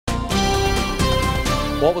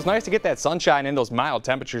Well, it was nice to get that sunshine and those mild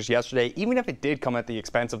temperatures yesterday, even if it did come at the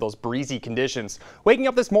expense of those breezy conditions. Waking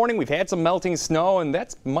up this morning, we've had some melting snow, and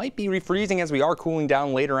that might be refreezing as we are cooling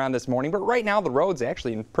down later on this morning. But right now, the road's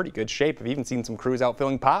actually in pretty good shape. I've even seen some crews out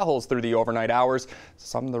filling potholes through the overnight hours.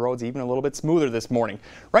 Some of the roads even a little bit smoother this morning.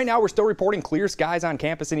 Right now, we're still reporting clear skies on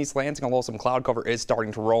campus in East Lansing, although some cloud cover is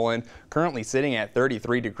starting to roll in. Currently sitting at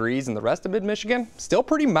 33 degrees, and the rest of mid-Michigan still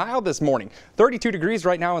pretty mild this morning. 32 degrees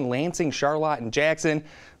right now in Lansing, Charlotte, and Jackson.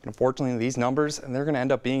 Unfortunately, these numbers, and they're going to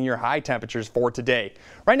end up being your high temperatures for today.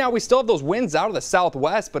 Right now, we still have those winds out of the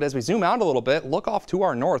southwest, but as we zoom out a little bit, look off to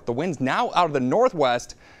our north. The wind's now out of the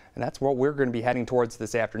northwest, and that's what we're going to be heading towards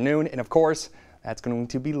this afternoon. And of course, that's going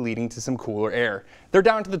to be leading to some cooler air. They're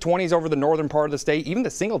down to the 20s over the northern part of the state, even the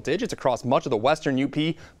single digits across much of the western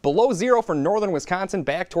UP. Below zero for northern Wisconsin,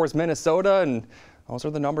 back towards Minnesota, and those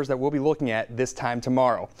are the numbers that we'll be looking at this time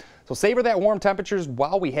tomorrow. So savor that warm temperatures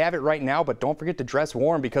while we have it right now, but don't forget to dress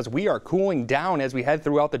warm because we are cooling down as we head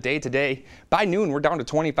throughout the day today. By noon, we're down to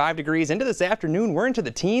 25 degrees. Into this afternoon, we're into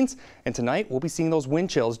the teens, and tonight we'll be seeing those wind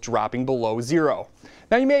chills dropping below zero.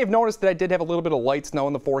 Now, you may have noticed that I did have a little bit of light snow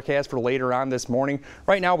in the forecast for later on this morning.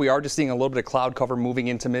 Right now, we are just seeing a little bit of cloud cover moving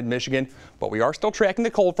into mid-Michigan, but we are still tracking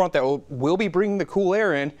the cold front that will be bringing the cool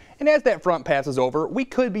air in. And as that front passes over, we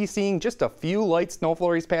could be seeing just a few light snow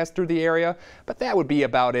flurries pass through the area, but that would be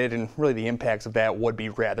about it, and really the impacts of that would be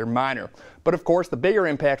rather minor. But of course, the bigger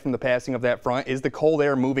impact from the passing of that front is the cold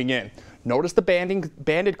air moving in. Notice the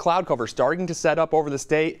banded cloud cover starting to set up over the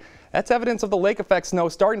state. That's evidence of the lake effect snow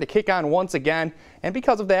starting to kick on once again, and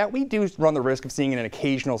because of that, we do run the risk of seeing an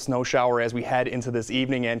occasional snow shower as we head into this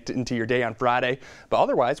evening and into your day on Friday. But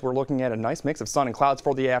otherwise, we're looking at a nice mix of sun and clouds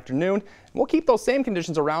for the afternoon. We'll keep those same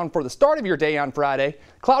conditions around for the start of your day on Friday,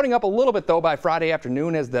 clouding up a little bit though by Friday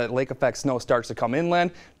afternoon as the lake effect snow starts to come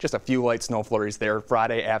inland. Just a few light snow flurries there.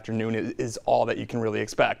 Friday afternoon is all that you can really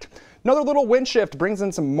expect. Another little wind shift brings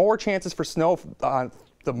in some more chances for snow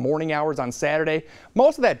the morning hours on Saturday.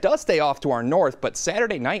 Most of that does stay off to our north, but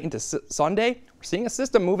Saturday night into Sunday, we're seeing a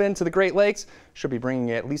system move into the Great Lakes. Should be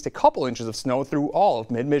bringing at least a couple inches of snow through all of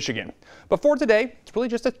mid-Michigan. But for today, it's really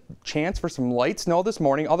just a chance for some light snow this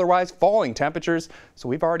morning, otherwise falling temperatures. So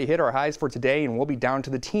we've already hit our highs for today, and we'll be down to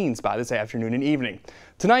the teens by this afternoon and evening.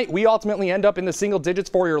 Tonight, we ultimately end up in the single digits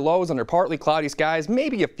for your lows under partly cloudy skies,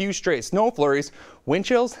 maybe a few stray snow flurries. Wind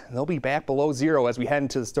chills, they'll be back below zero as we head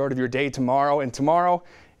into the start of your day tomorrow, and tomorrow,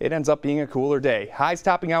 it ends up being a cooler day. Highs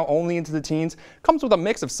topping out only into the teens, comes with a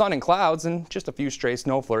mix of sun and clouds and just a few stray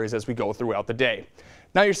snow flurries as we go throughout the day.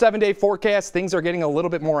 Now your 7-day forecast, things are getting a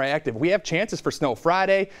little bit more active. We have chances for snow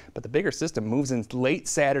Friday, but the bigger system moves in late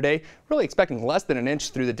Saturday. Really expecting less than an inch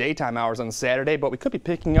through the daytime hours on Saturday, but we could be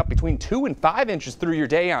picking up between 2 and 5 inches through your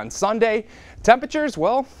day on Sunday. Temperatures,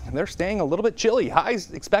 well, they're staying a little bit chilly.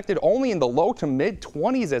 Highs expected only in the low to mid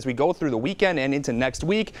 20s as we go through the weekend and into next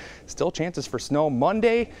week. Still chances for snow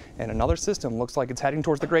Monday, and another system looks like it's heading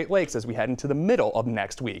towards the Great Lakes as we head into the middle of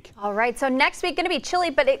next week. All right, so next week going to be chilly,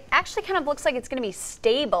 but it actually kind of looks like it's going to be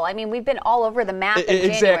stable. I mean, we've been all over the map in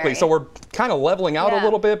Exactly. January. So we're kind of leveling out a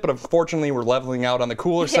little bit, but unfortunately we're leveling out on the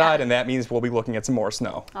cooler side, and that means we'll be looking at some more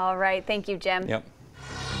snow. All right. Thank you, Jim. Yep.